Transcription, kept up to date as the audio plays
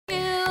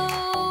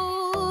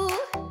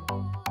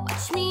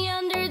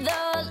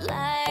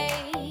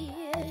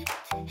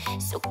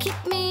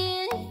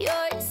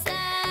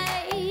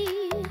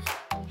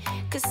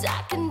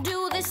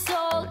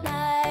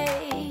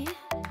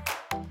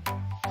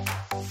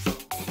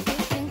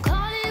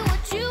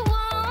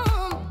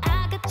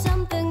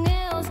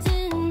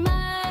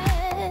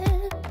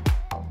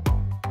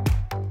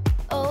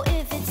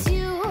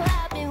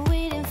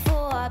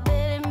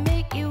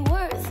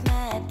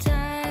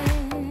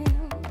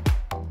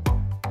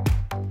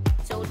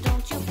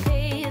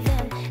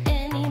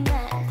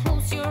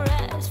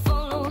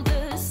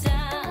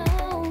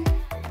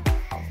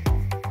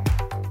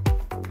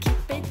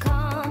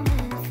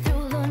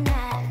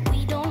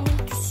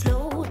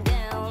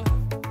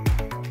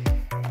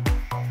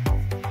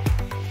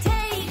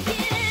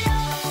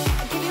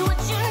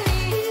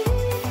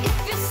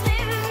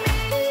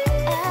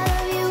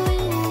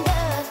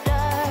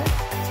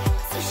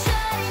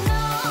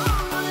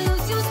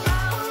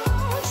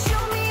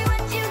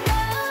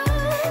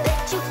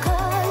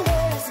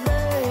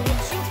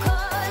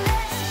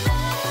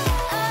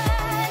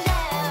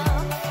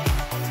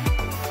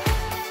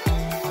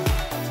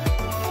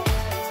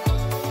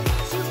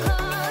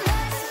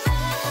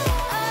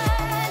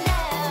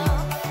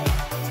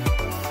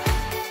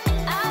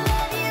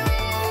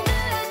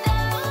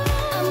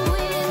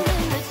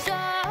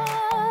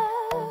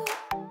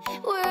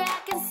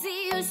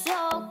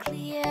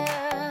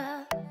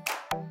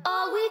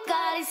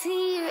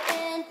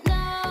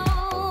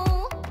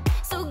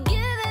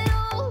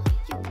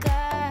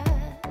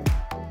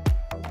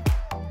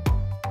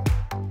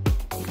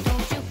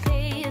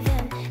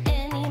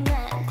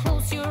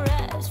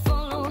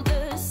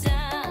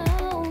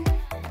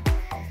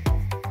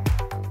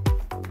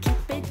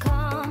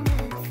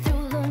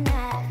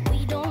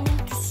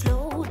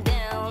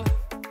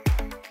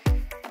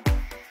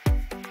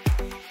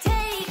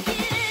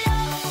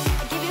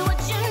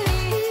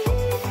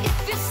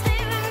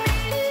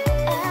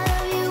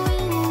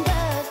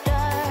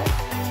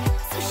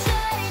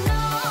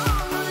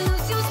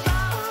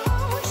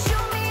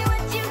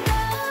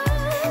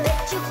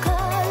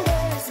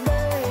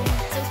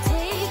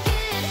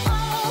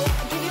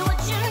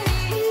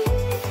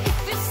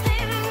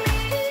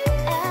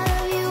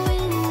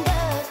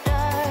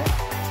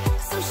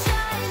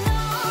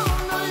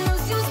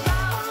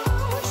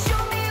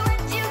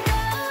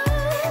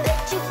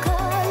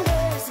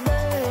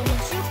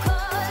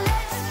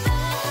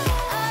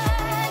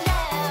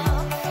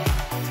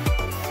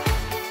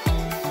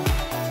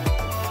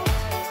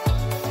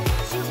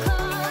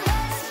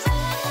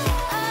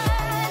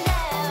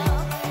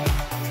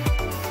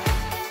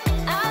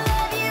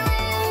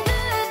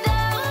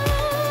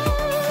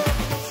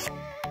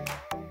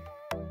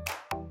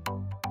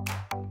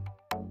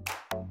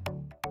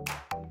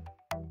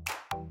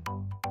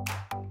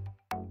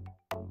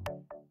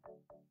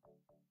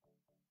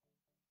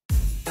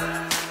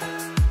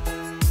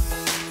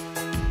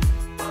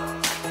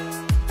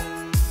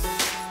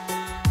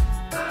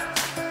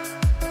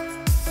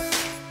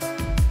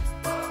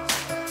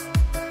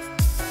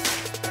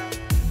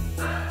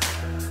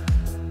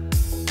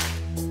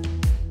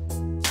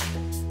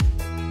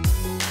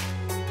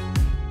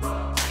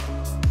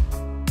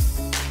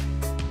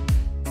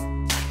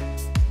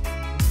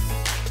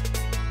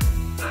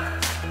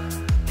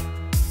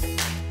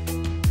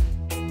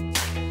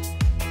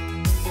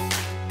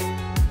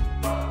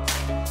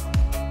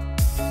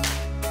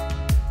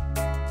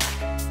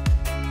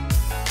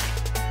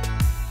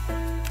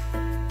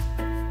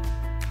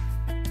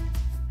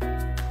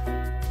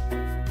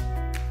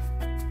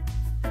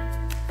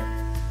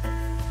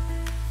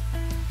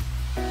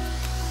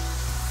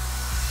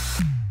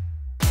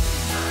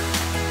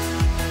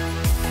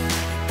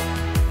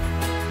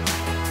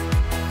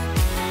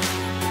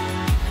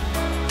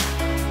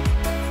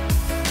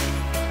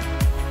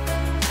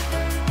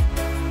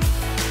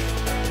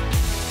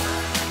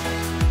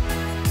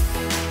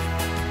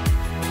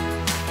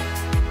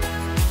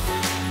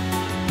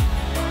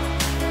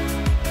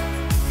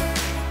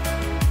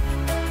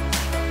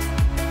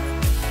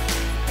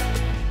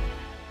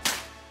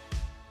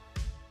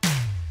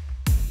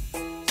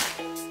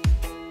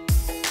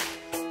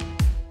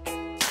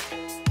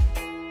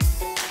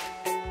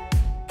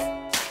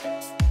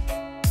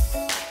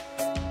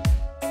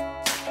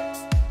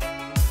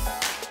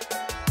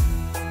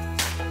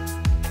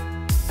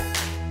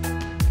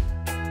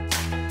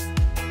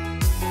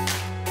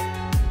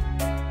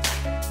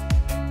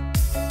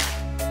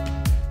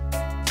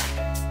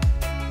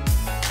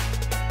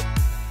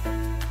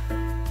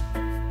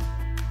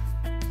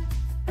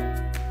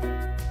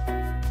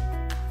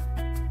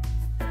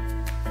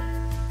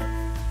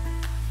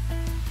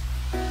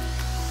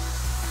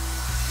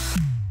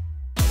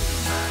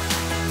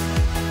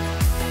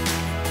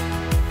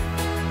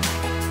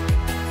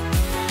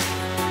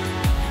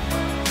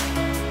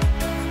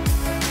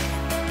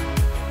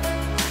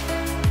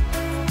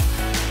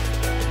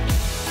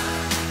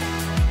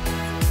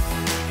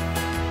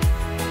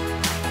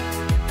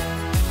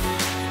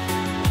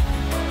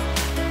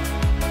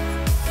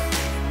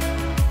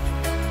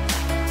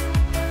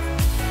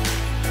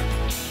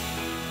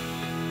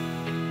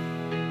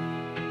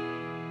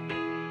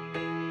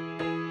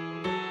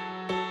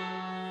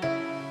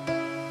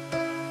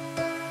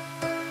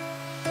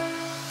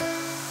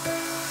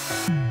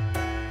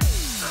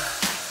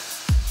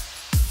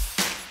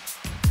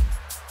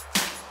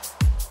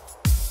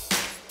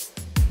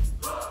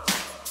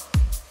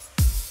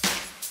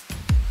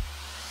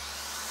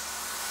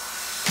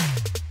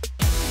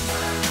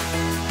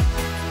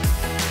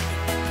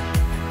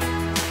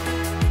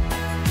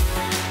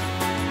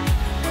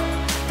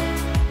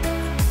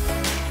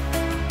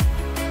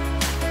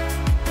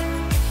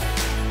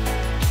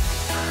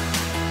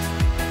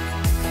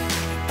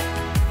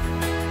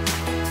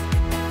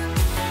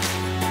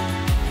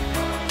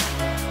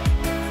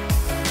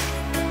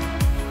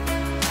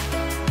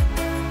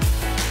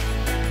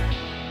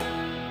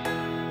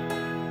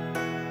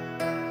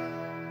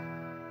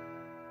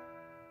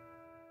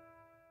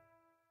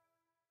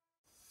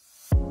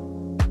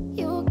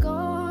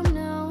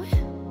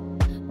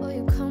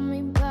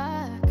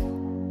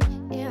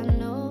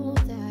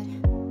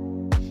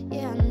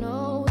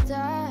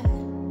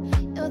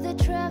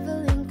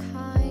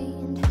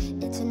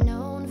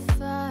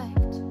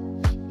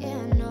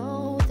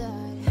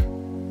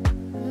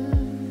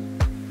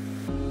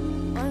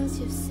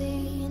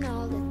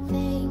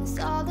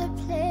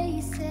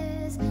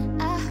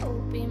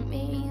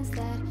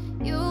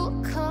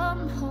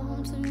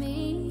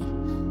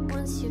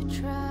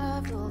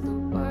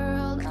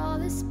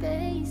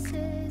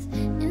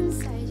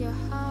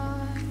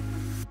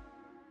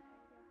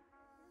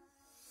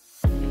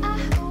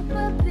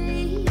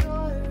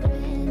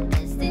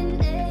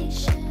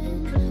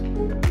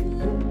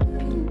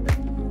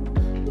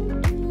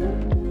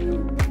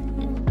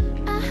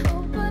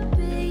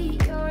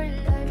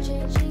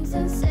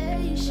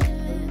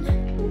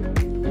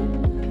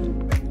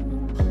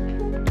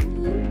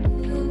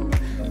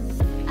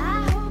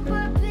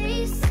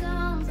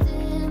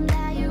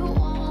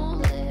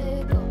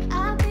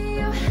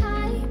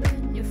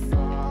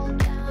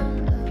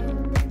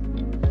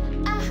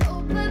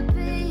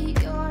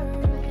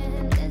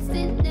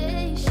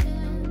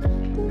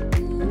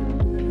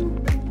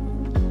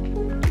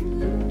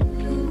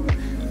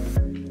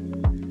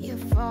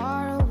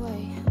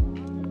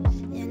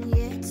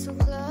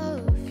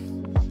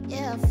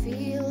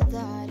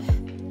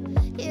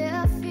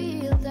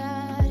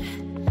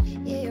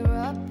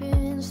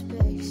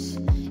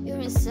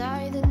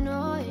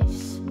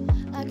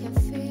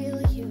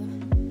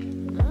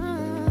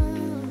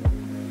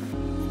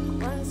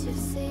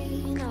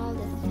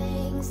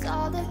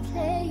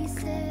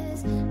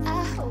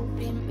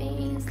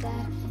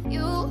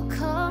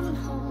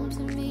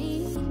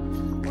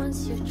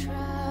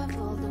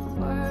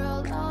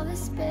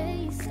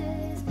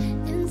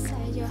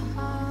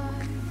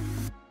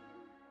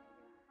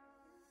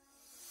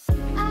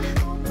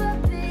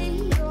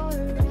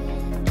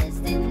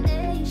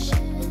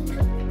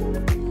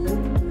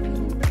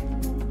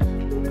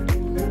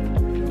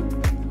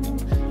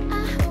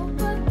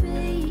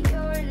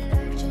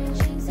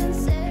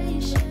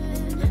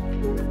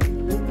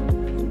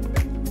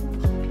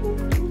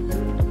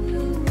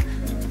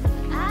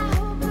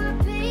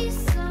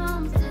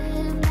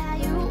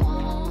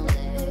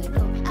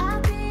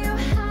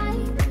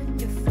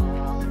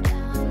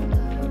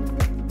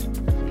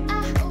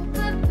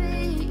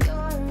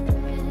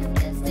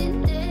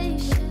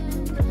destination.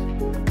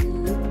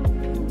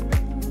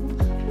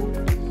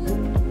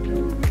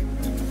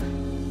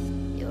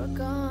 You're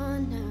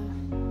gone now,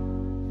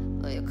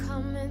 but you're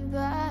coming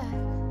back.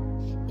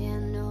 Yeah, I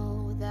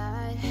know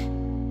that.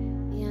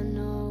 Yeah, I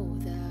know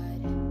that.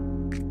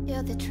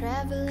 You're the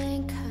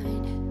traveling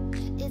kind.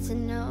 It's a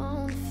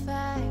known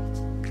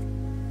fact.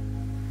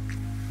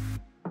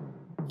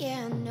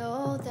 Yeah, I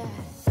know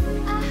that.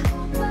 I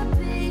hope I'll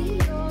be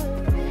your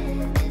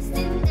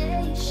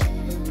destination.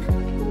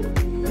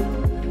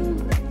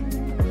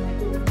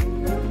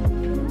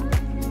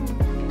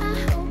 I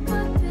hope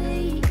I'll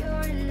be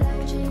your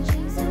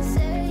life-changing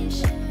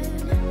sensation.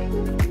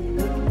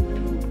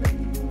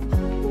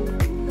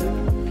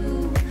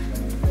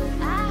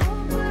 I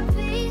hope I'll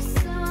be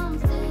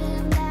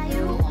something that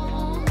you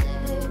won't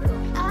let go.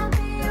 I'll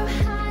be your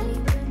high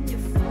when you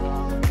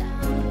fall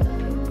down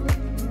low.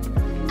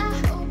 I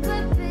hope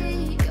I'll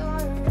be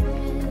your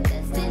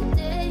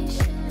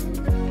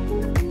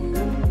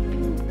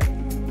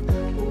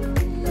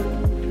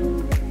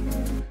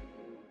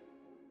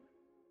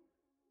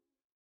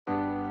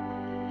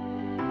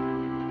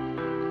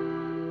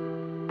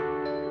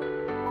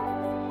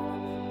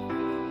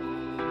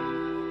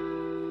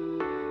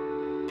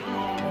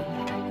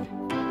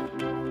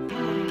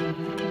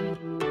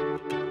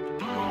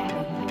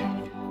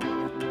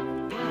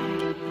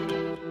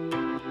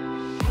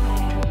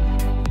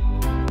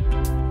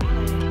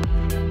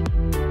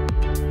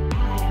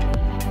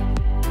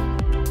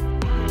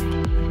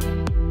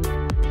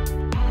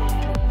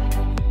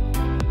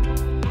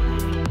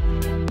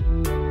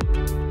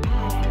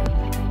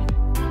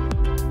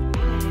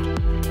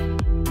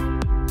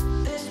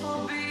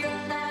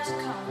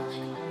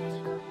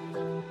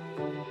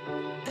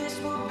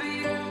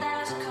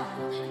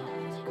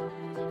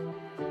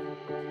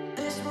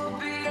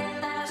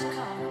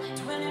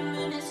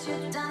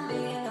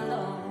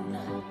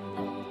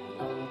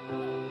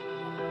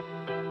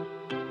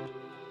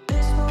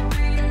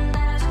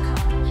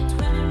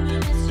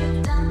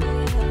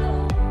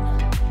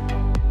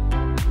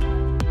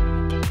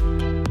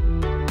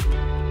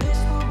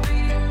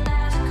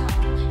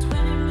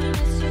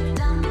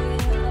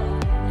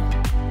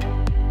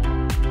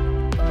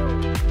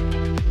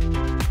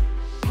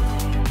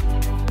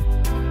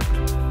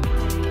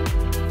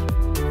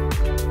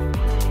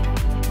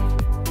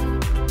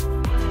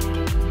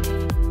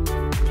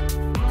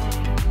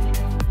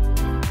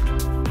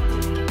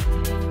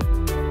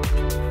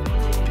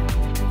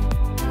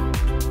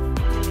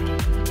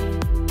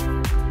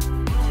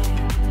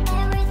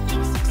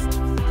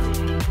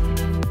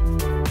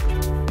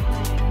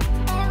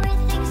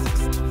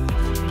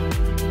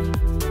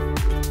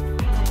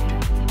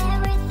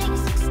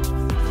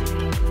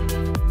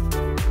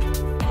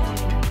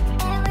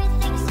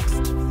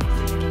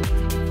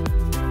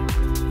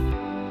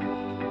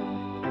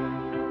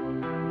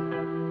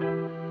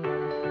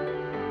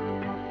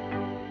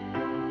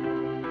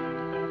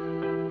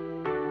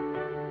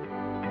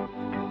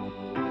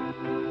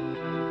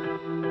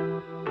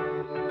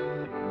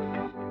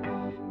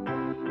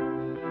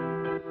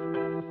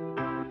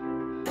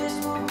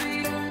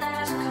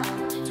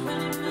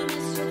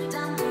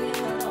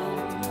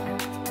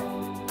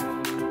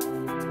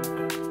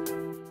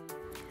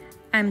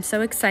I'm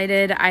so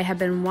excited. I have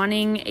been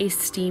wanting a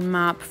steam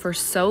mop for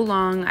so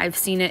long. I've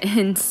seen it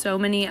in so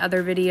many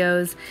other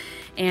videos,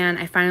 and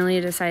I finally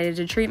decided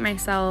to treat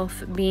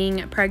myself.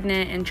 Being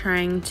pregnant and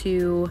trying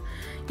to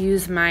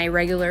use my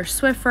regular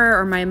Swiffer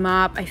or my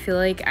mop, I feel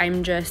like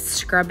I'm just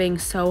scrubbing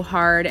so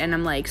hard and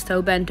I'm like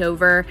so bent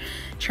over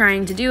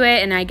trying to do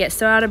it, and I get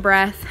so out of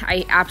breath.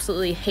 I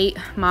absolutely hate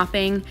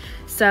mopping,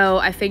 so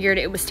I figured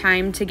it was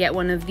time to get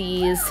one of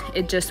these.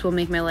 It just will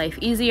make my life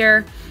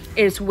easier.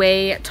 It's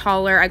way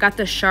taller. I got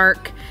the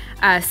Shark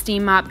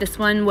steam mop. This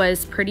one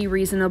was pretty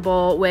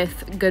reasonable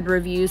with good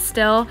reviews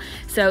still.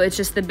 So it's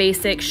just the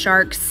basic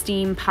Shark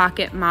steam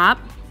pocket mop.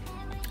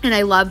 And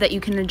I love that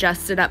you can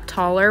adjust it up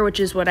taller,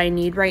 which is what I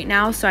need right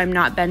now, so I'm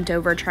not bent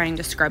over trying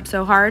to scrub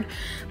so hard.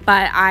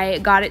 But I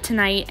got it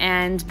tonight,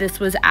 and this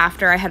was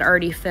after I had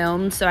already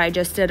filmed, so I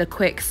just did a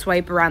quick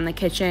swipe around the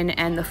kitchen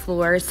and the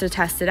floors to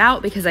test it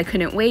out because I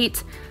couldn't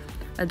wait.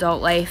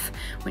 Adult life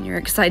when you're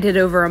excited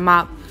over a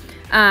mop.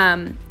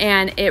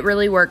 And it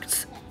really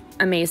worked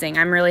amazing.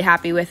 I'm really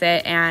happy with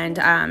it, and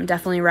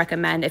definitely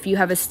recommend. If you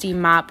have a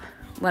steam mop,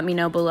 let me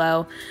know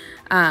below.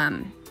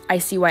 I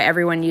see why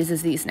everyone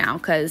uses these now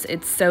because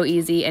it's so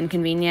easy and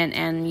convenient,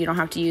 and you don't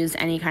have to use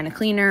any kind of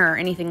cleaner or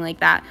anything like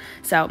that.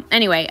 So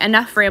anyway,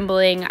 enough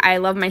rambling. I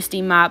love my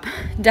steam mop.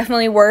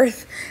 Definitely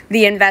worth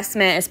the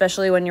investment,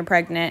 especially when you're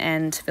pregnant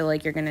and feel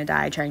like you're gonna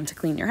die trying to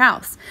clean your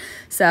house.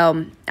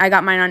 So I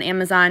got mine on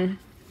Amazon,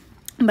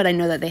 but I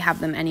know that they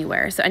have them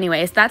anywhere. So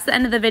anyways, that's the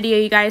end of the video,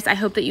 you guys. I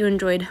hope that you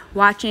enjoyed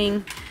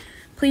watching.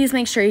 Please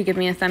make sure you give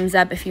me a thumbs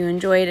up if you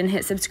enjoyed, and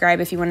hit subscribe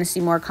if you want to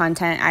see more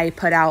content. I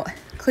put out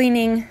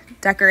cleaning,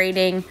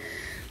 decorating,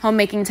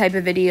 homemaking type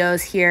of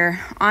videos here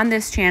on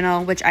this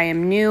channel, which I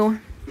am new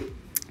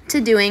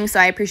to doing, so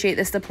I appreciate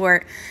the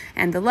support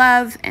and the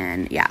love.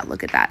 And yeah,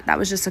 look at that. That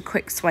was just a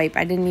quick swipe.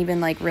 I didn't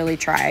even like really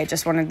try. I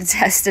just wanted to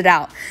test it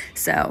out.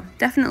 So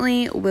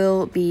definitely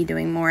will be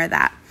doing more of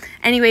that.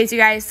 Anyways, you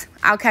guys,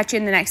 I'll catch you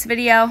in the next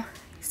video.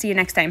 See you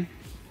next time.